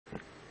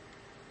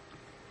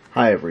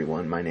Hi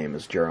everyone, my name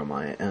is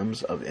Jeremiah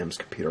Embs of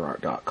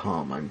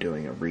embscomputerart.com. I'm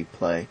doing a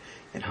replay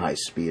in high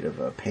speed of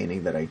a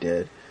painting that I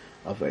did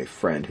of a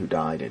friend who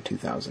died in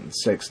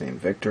 2006 named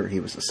Victor. He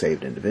was a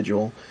saved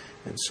individual,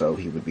 and so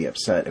he would be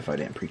upset if I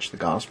didn't preach the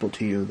gospel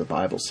to you. The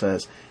Bible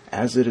says,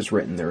 "As it is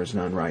written, there is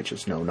none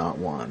righteous, no, not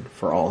one.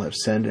 For all have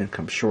sinned and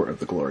come short of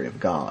the glory of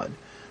God.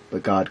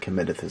 But God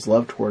committeth his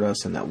love toward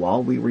us, and that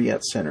while we were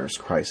yet sinners,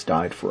 Christ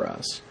died for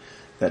us.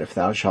 That if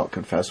thou shalt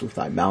confess with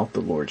thy mouth the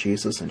Lord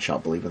Jesus, and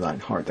shalt believe in thine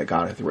heart that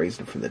God hath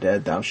raised him from the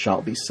dead, thou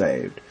shalt be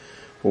saved.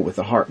 For with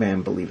the heart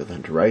man believeth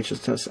unto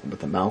righteousness, and with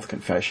the mouth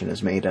confession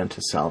is made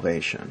unto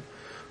salvation.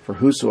 For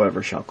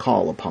whosoever shall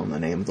call upon the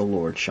name of the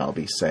Lord shall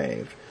be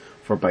saved.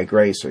 For by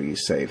grace are ye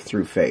saved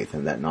through faith,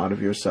 and that not of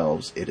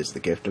yourselves, it is the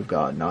gift of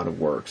God, not of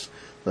works,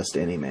 lest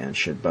any man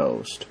should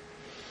boast."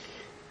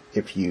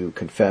 If you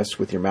confess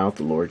with your mouth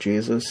the Lord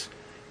Jesus,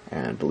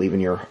 and believe in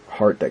your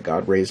heart that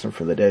God raised him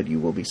from the dead, you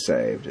will be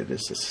saved. It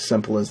is as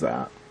simple as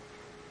that.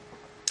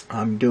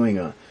 I'm doing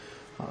a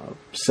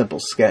simple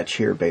sketch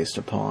here based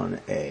upon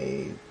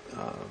a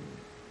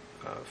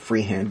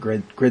freehand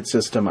grid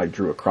system. I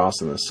drew a cross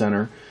in the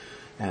center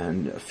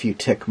and a few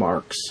tick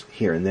marks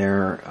here and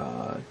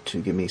there to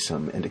give me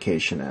some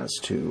indication as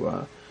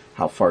to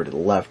how far to the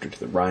left or to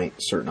the right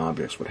certain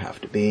objects would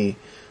have to be.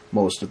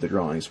 Most of the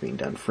drawings being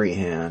done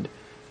freehand.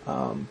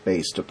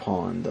 Based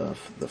upon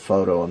the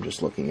photo, I'm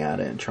just looking at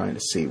it and trying to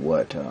see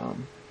what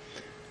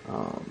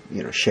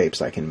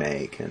shapes I can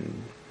make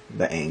and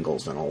the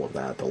angles and all of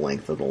that, the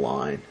length of the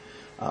line.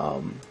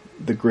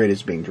 The grid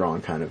is being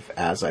drawn kind of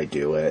as I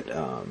do it.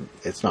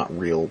 It's not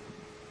real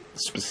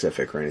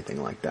specific or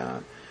anything like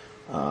that.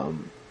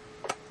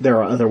 There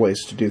are other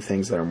ways to do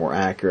things that are more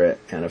accurate,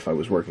 and if I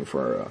was working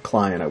for a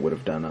client, I would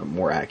have done a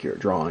more accurate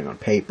drawing on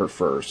paper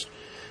first.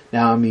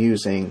 Now I'm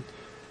using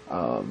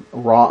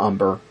raw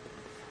umber,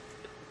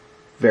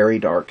 very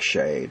dark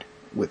shade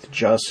with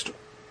just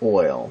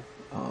oil.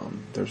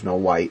 There's no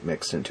white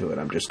mixed into it.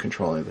 I'm just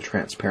controlling the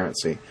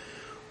transparency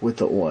with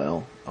the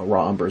oil.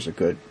 Raw umber is a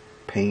good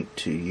paint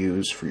to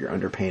use for your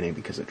underpainting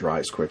because it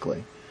dries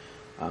quickly.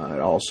 It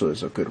also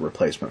is a good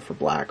replacement for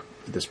black,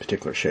 this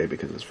particular shade,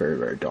 because it's very,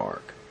 very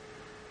dark.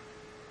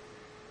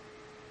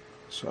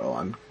 So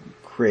I'm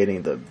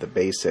creating the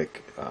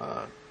basic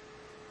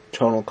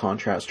tonal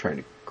contrast, trying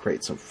to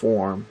create some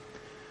form.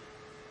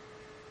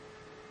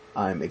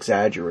 I'm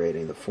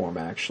exaggerating the form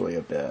actually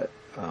a bit,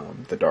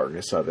 the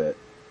darkness of it,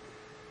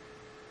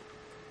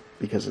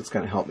 because it's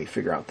going to help me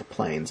figure out the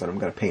planes, and I'm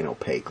going to paint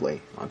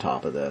opaquely on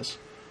top of this.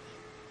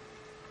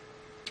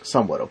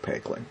 Somewhat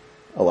opaquely.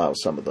 Allow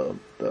some of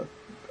the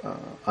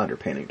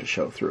underpainting to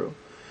show through.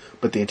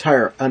 But the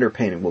entire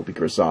underpainting will be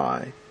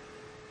grisaille,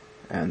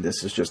 and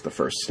this is just the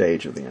first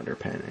stage of the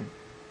underpainting.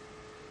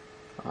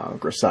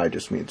 Grisaille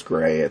just means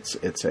gray.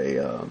 It's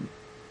a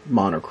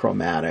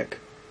monochromatic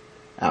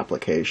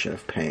application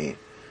of paint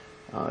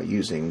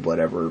using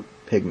whatever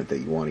pigment that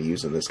you want to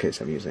use. In this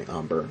case, I'm using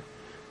umber.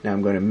 Now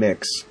I'm going to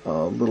mix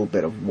a little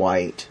bit of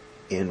white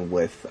in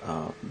with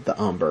the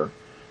umber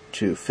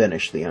to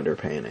finish the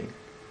underpainting.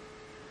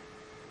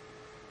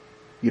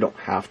 You don't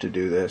have to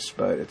do this,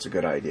 but it's a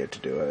good idea to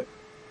do it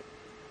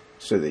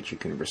so that you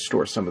can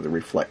restore some of the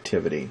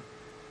reflectivity.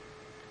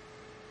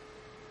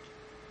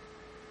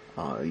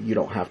 You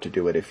don't have to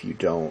do it if you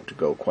don't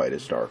go quite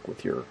as dark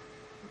with your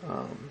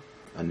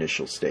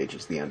initial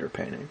stages, the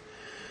underpainting.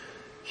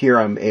 Here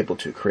I'm able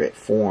to create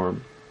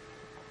form,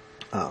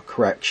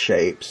 correct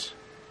shapes,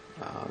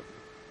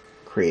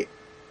 create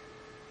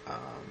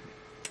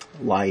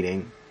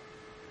lighting.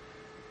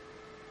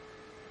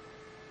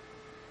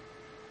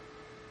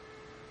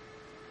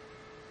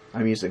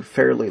 I'm using a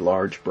fairly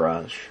large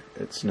brush.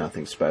 It's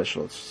nothing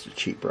special, it's just a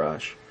cheap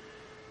brush.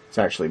 It's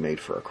actually made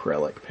for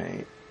acrylic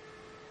paint.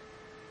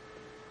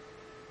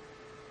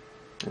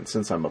 And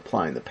since I'm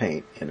applying the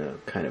paint in a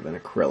kind of an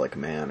acrylic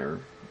manner,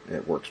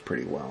 it works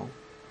pretty well.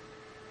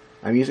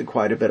 I'm using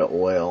quite a bit of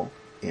oil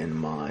in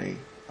my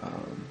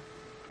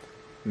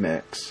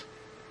mix.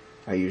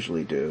 I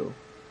usually do.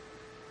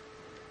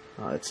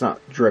 It's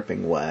not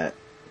dripping wet,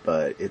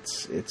 but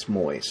it's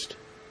moist.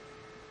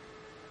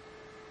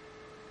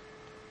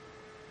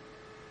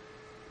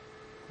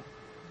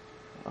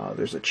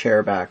 There's a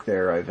chair back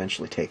there. I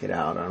eventually take it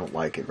out. I don't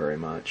like it very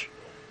much.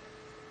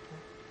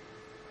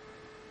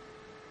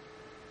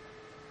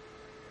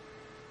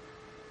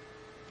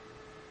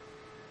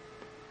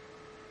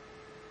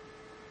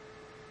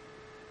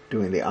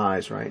 Doing the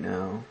eyes right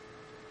now.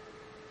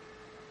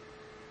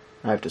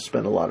 I have to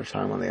spend a lot of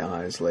time on the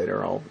eyes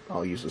later.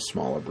 I'll use a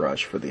smaller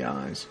brush for the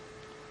eyes.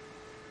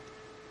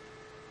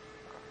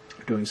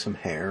 Doing some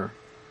hair.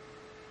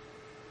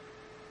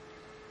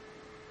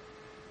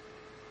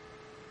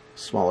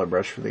 Smaller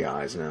brush for the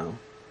eyes now.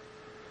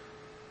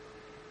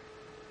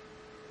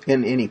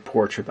 In any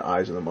portrait, the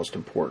eyes are the most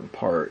important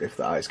part if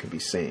the eyes can be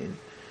seen,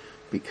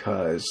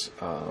 because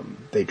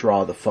they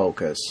draw the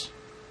focus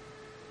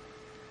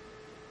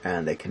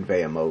and they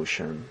convey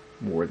emotion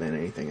more than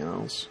anything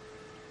else.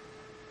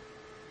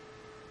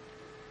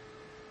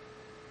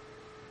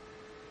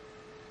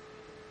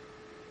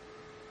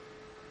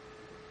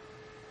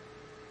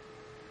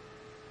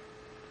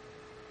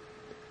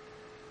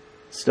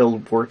 Still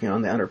working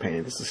on the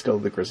underpainting. This is still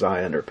the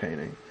grisaille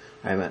underpainting.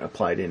 I haven't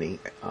applied any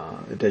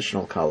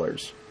additional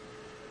colors.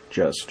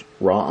 Just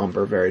raw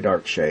umber, very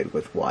dark shade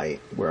with white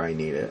where I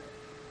need it.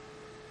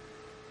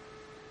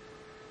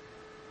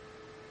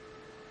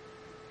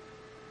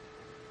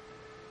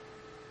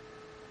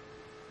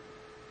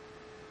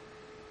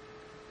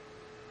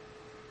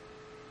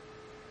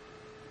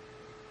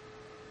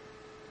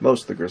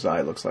 Most of the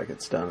grisaille looks like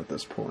it's done at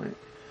this point.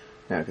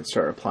 Now I can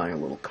start applying a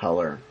little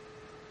color.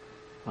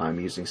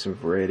 I'm using some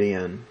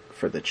Viridian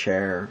for the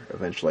chair.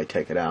 Eventually I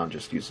take it out and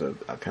just use a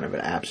kind of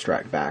an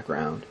abstract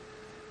background.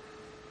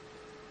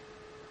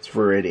 It's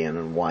Viridian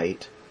and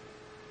white,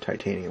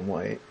 titanium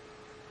white.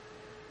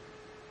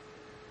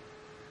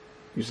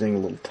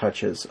 Using little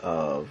touches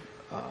of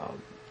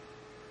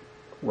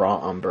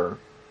raw umber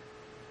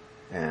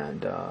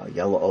and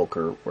yellow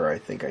ochre where I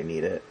think I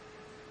need it.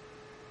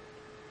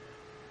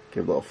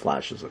 Give little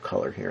flashes of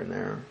color here and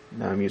there.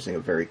 Now I'm using a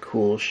very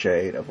cool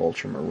shade of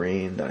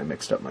ultramarine that I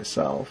mixed up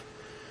myself.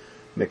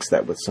 Mix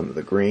that with some of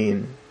the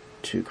green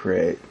to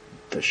create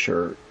the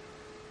shirt.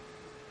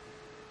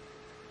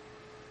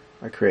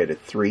 I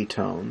created 3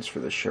 tones for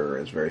the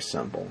shirt. It's very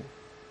simple.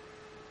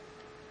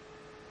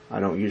 I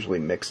don't usually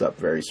mix up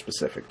very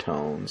specific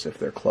tones. If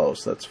they're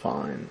close, that's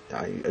fine.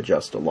 I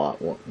adjust a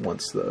lot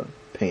once the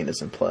paint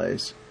is in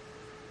place.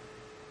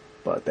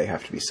 But they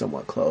have to be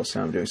somewhat close.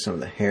 Now I'm doing some of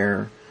the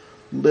hair.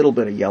 Little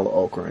bit of yellow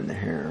ochre in the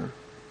hair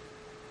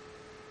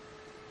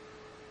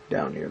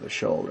down near the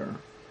shoulder.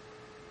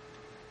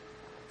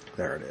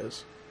 There it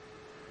is.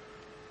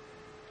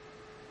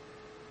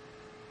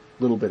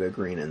 Little bit of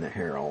green in the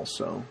hair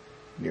also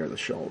near the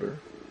shoulder.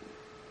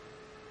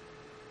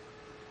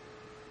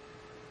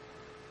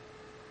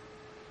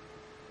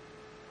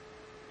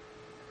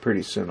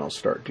 Pretty soon I'll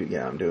start to,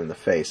 I'm doing the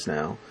face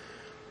now.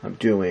 I'm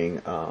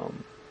doing a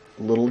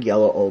little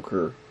yellow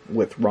ochre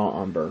with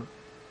raw umber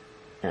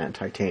and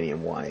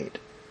titanium white.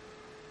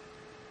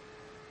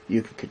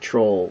 You can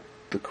control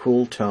the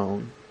cool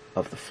tone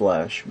of the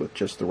flesh with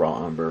just the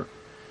raw umber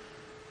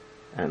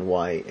and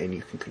white, and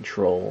you can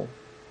control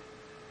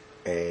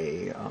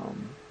a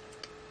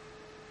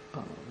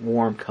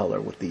warm color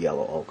with the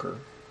yellow ochre.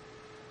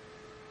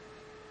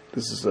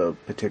 This is a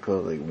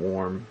particularly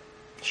warm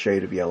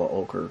shade of yellow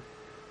ochre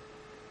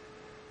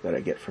that I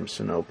get from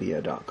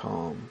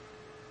Sinopia.com.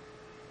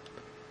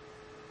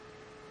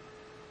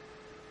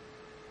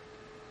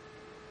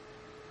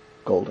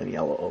 Golden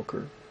yellow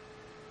ochre.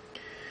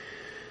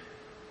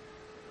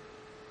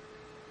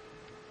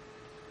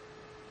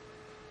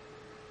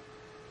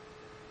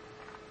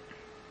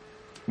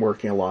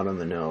 Working a lot on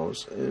the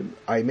nose.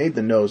 I made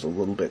the nose a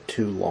little bit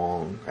too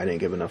long. I didn't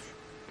give enough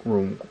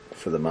room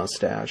for the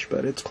mustache,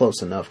 but it's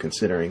close enough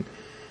considering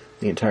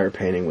the entire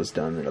painting was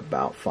done in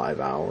about 5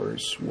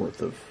 hours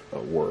worth of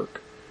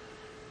work.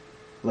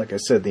 Like I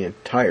said, the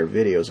entire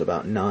video is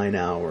about 9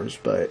 hours,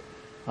 but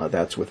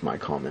that's with my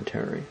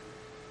commentary.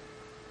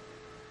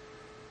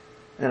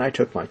 And I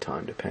took my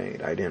time to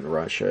paint. I didn't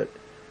rush it.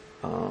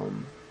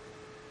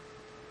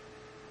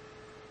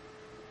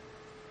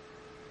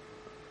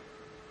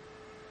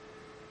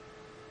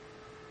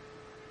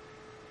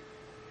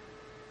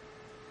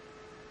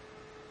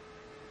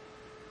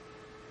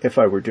 If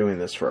I were doing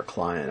this for a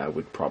client, I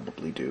would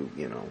probably do,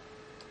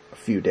 a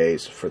few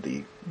days for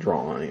the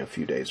drawing, a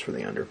few days for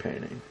the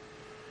underpainting,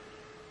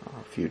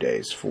 a few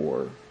days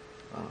for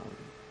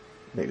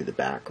maybe the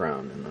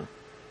background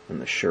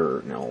and the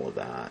shirt and all of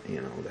that,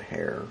 the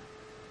hair.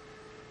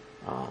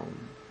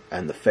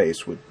 And the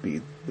face would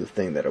be the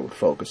thing that I would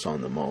focus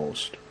on the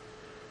most.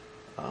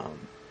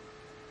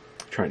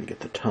 Trying to get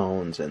the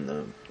tones and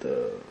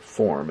the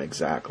form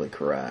exactly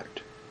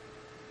correct.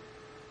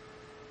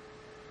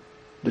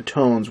 The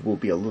tones will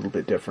be a little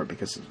bit different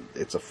because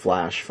it's a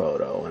flash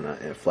photo,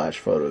 and flash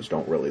photos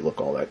don't really look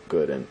all that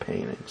good in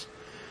paintings.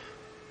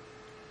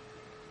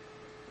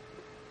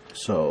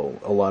 So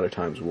a lot of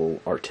times we'll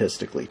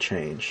artistically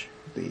change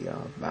the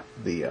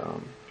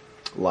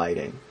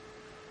lighting.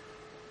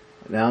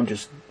 Now I'm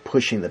just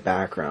pushing the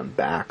background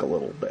back a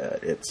little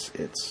bit.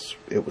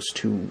 It was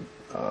too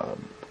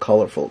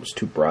colorful. It was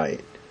too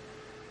bright.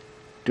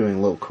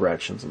 Doing little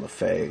corrections on the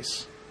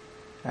face.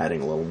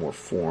 Adding a little more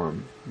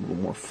form, a little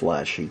more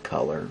flashy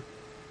color.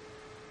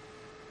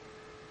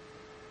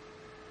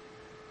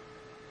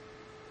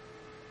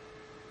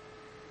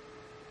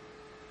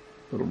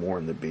 A little more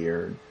in the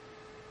beard.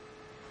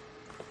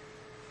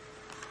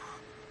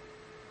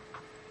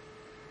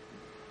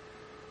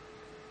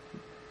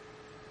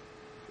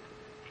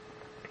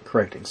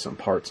 Correcting some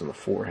parts on the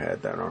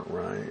forehead that aren't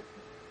right.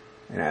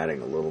 And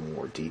adding a little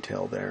more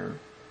detail there.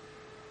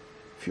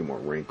 A few more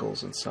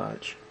wrinkles and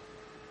such.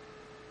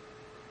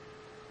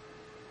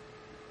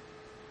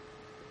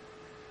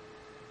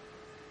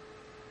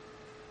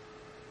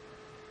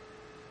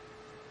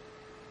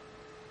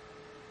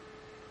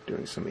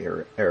 Doing some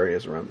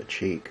areas around the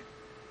cheek.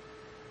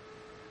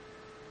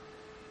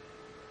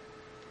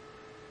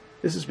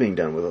 This is being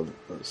done with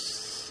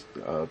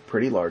a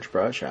pretty large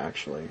brush,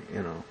 actually,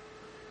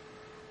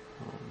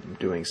 I'm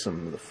doing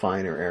some of the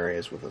finer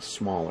areas with a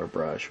smaller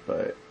brush,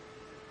 but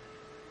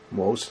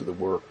most of the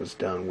work was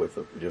done with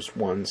just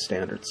one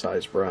standard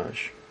size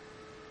brush.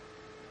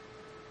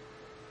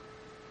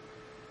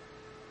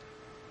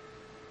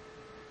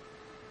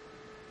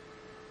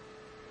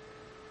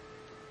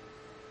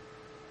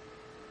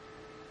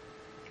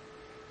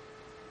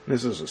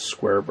 This is a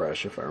square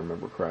brush, if I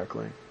remember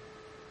correctly.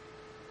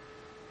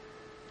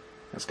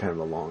 That's kind of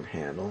a long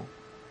handle.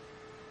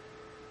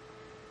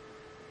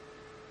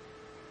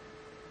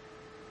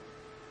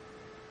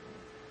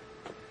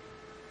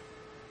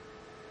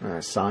 I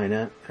sign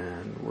it,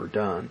 and we're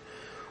done.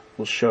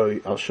 I'll show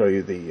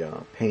you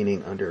the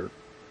painting under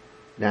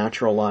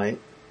natural light,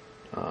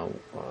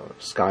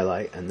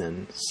 skylight, and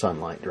then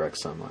sunlight, direct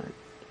sunlight.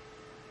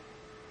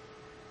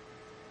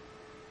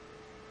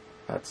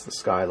 That's the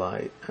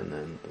skylight, and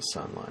then the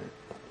sunlight.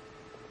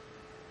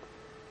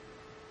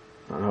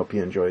 I hope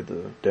you enjoyed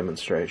the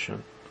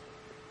demonstration.